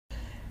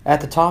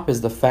At the top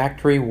is the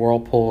factory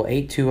Whirlpool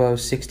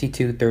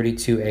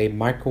 820-6232A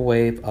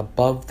microwave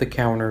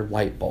above-the-counter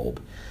light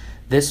bulb.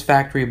 This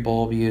factory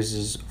bulb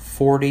uses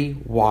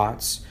 40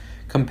 watts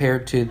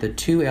compared to the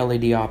two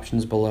LED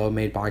options below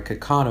made by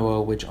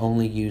Kakanuo, which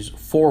only use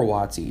 4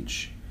 watts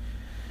each.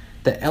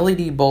 The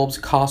LED bulbs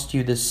cost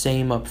you the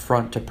same up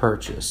front to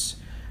purchase,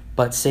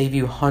 but save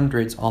you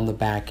hundreds on the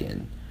back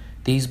end.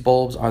 These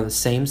bulbs are the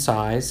same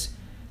size,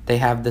 they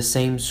have the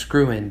same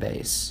screw-in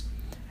base,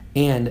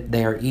 and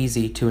they are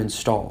easy to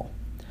install.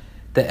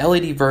 The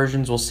LED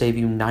versions will save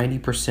you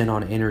 90%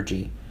 on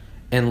energy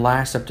and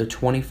last up to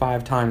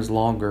 25 times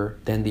longer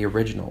than the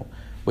original,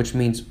 which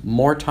means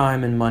more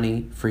time and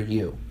money for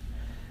you.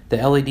 The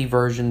LED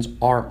versions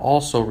are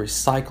also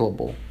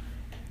recyclable,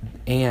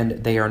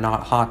 and they are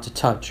not hot to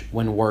touch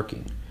when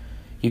working.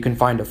 You can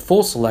find a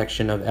full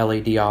selection of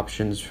LED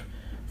options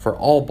for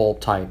all bulb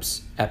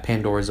types at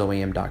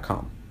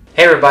pandorasoem.com.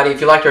 Hey everybody,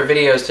 if you liked our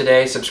videos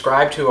today,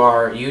 subscribe to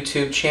our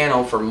YouTube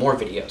channel for more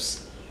videos.